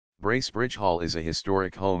Bracebridge Hall is a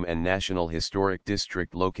historic home and National Historic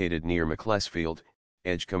District located near Macclesfield,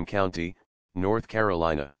 Edgecombe County, North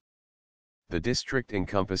Carolina. The district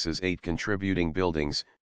encompasses 8 contributing buildings,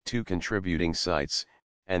 2 contributing sites,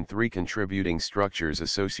 and 3 contributing structures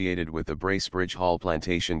associated with the Bracebridge Hall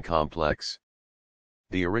plantation complex.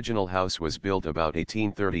 The original house was built about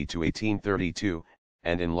 1830 to 1832,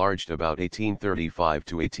 and enlarged about 1835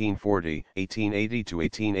 to 1840, 1880 to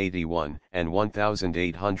 1881, and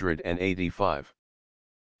 1885.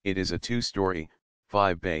 It is a 2-story,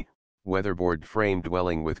 5-bay, weatherboard frame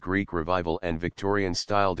dwelling with Greek Revival and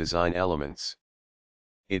Victorian-style design elements.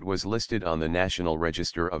 It was listed on the National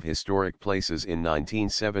Register of Historic Places in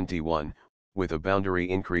 1971, with a boundary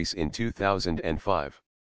increase in 2005.